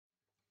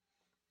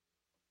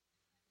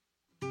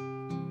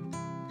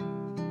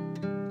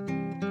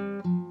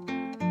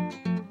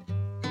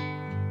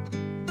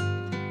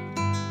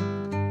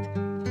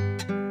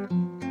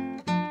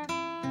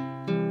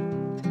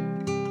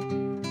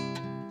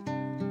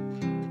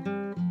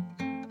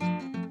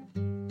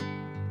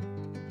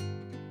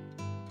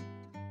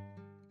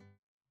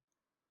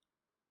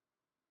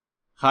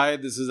Hi,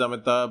 this is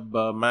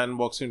Amitabh. Man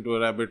walks into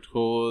a rabbit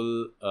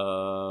hole.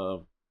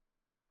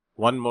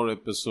 One more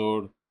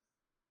episode.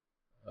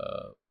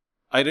 Uh,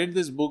 I read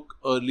this book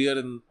earlier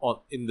in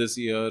this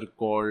year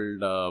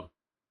called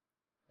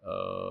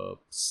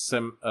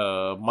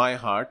My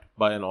Heart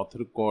by an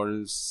author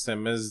called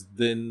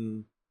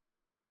Semezdin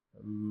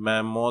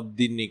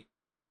Mahmoudinovic.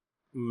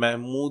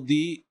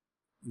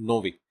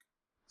 Mahmoudinovic.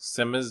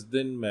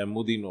 Semezdin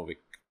Mahmoudinovic.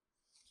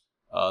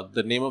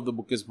 The name of the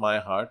book is My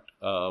Heart.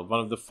 One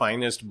of the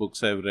finest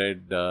books I've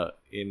read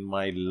in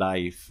my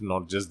life,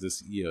 not just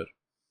this year.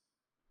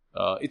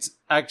 It's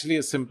actually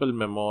a simple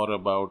memoir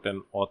about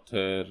an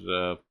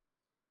author,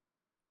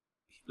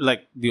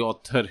 like the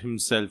author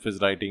himself is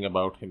writing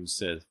about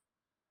himself.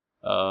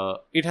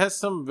 It has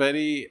some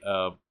very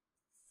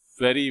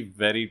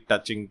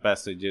touching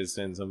passages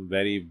and some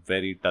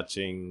very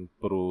touching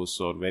prose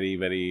or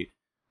very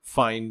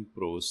fine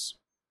prose.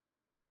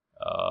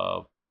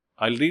 Uh,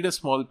 I'll read a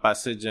small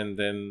passage and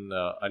then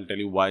I'll tell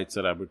you why it's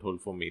a rabbit hole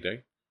for me,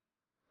 right?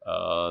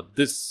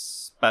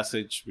 This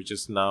passage, which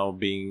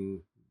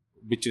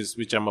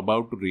I'm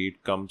about to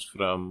read, comes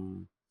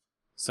from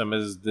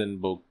Semezdin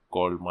book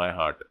called My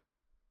Heart.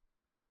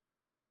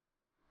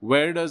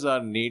 Where does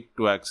our need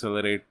to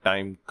accelerate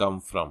time come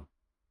from?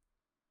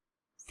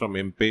 From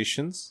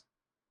impatience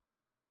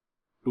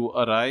to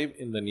arrive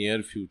in the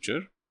near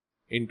future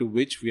into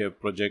which we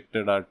have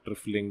projected our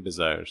trifling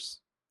desires.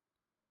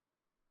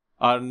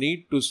 Our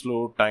need to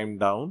slow time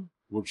down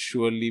would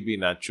surely be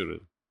natural.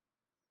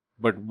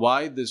 But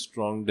why this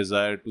strong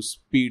desire to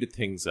speed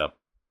things up?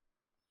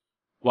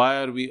 Why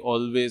are we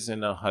always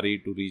in a hurry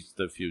to reach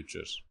the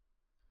future?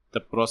 The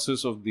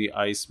process of the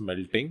ice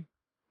melting,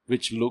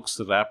 which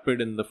looks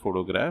rapid in the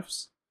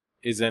photographs,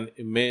 is an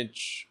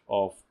image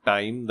of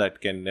time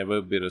that can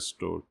never be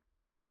restored.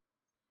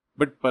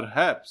 But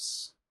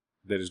perhaps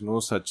there is no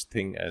such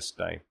thing as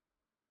time.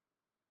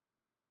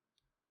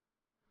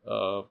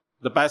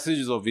 The passage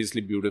is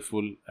obviously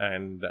beautiful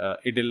and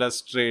it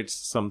illustrates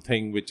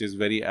something which is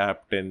very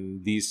apt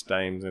in these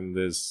times, in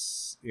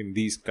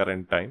these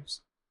current times.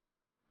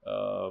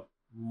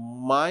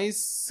 My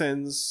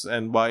sense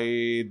and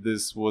why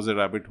this was a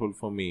rabbit hole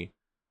for me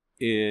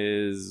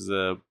is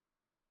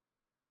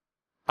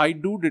I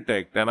do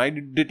detect, and I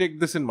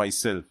detect this in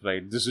myself,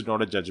 right? This is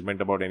not a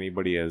judgment about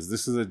anybody else.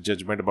 This is a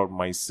judgment about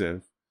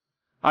myself.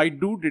 I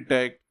do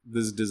detect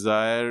this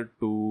desire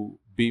to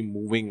be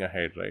moving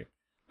ahead, right?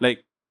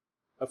 Like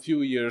a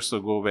few years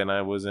ago when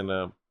I was in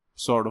a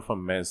sort of a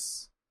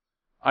mess,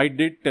 I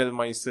did tell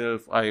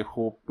myself I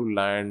hope to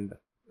land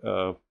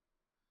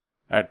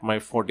at my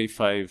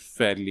 45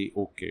 fairly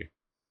okay.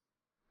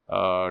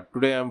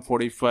 Today I'm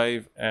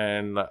 45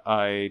 and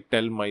I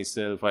tell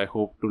myself I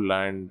hope to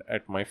land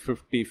at my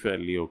 50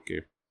 fairly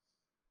okay.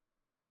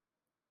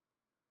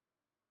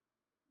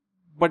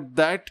 But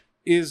that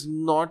is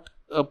not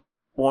a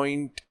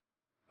point,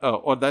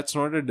 or that's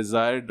not a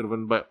desire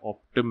driven by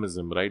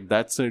optimism, right?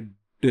 That's a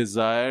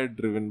desire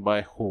driven by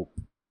hope,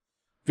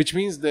 which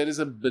means there is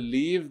a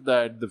belief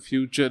that the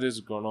future is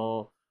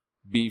gonna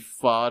be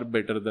far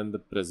better than the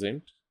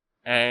present,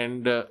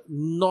 and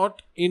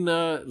not in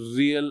a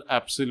real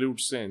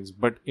absolute sense,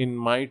 but in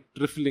my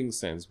trifling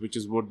sense, which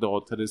is what the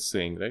author is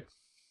saying, right?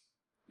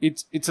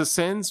 It's a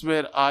sense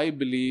where I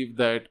believe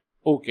that,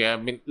 okay, I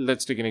mean,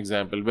 let's take an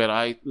example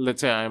where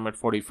let's say I am at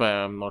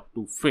 45, I'm not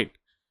too fit.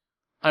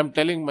 I'm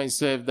telling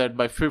myself that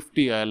by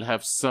 50 I'll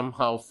have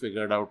somehow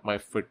figured out my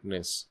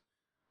fitness.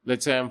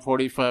 Let's say I'm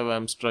 45,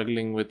 I'm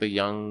struggling with a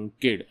young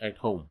kid at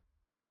home.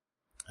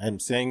 I'm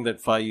saying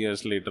that 5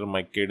 years later,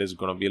 my kid is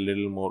going to be a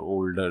little more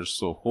older,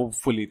 so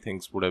hopefully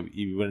things would have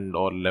evened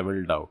or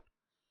leveled out.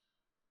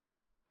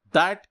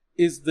 That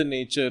is the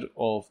nature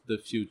of the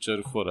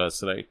future for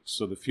us, right?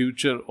 So the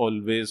future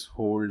always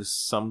holds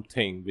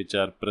something which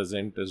our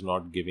present is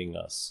not giving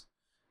us.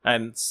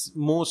 And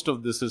most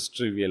of this is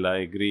trivial, I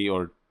agree,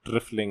 or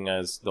trifling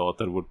as the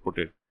author would put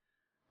it.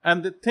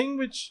 And the thing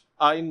which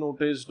I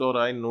noticed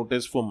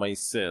for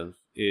myself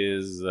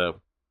is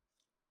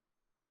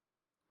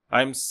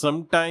I'm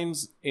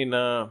sometimes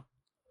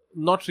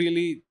not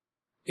really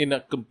in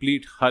a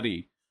complete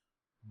hurry,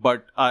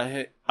 but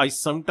I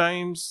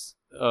sometimes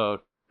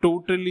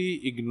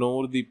totally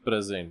ignore the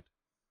present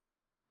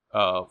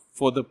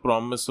for the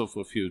promise of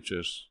a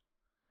future.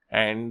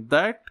 And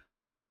that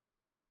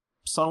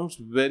sounds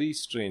very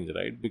strange,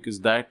 right? Because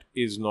that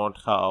is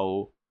not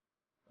how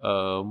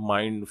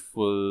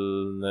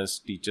mindfulness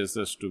teaches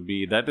us to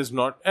be. That is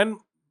not, and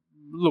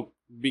look,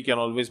 we can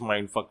always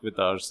mindfuck with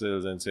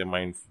ourselves and say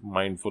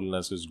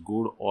mindfulness is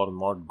good or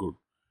not good.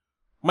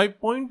 My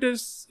point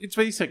is, it's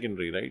very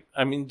secondary, right?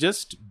 I mean,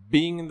 just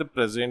being in the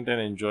present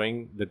and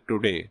enjoying the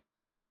today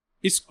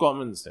is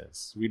common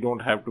sense. We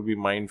don't have to be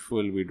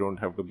mindful. We don't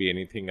have to be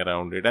anything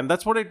around it. And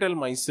that's what I tell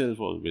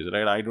myself always,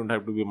 right? I don't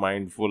have to be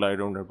mindful. I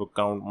don't have to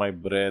count my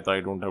breath.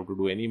 I don't have to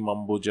do any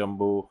mumbo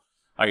jumbo.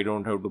 I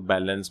don't have to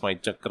balance my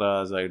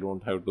chakras. I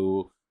don't have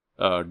to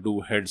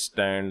do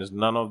headstands.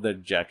 None of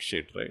that jack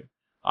shit, right?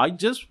 I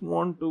just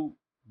want to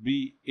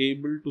be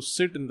able to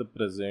sit in the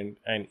present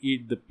and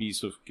eat the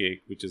piece of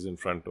cake which is in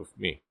front of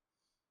me.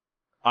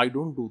 I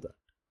don't do that.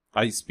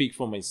 I speak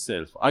for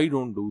myself. I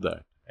don't do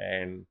that.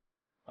 And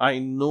I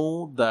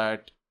know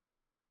that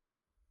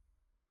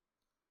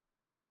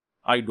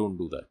I don't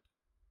do that.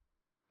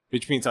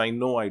 Which means I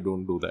know I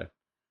don't do that.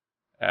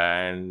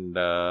 And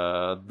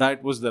that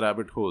was the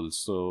rabbit hole.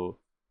 So,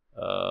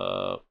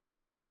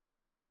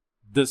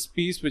 this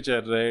piece which I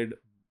read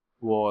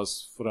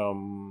was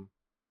from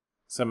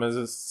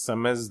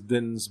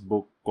Samezdin's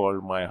book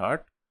called My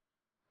Heart.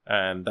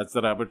 And that's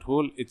the rabbit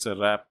hole. It's a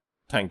wrap.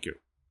 Thank you.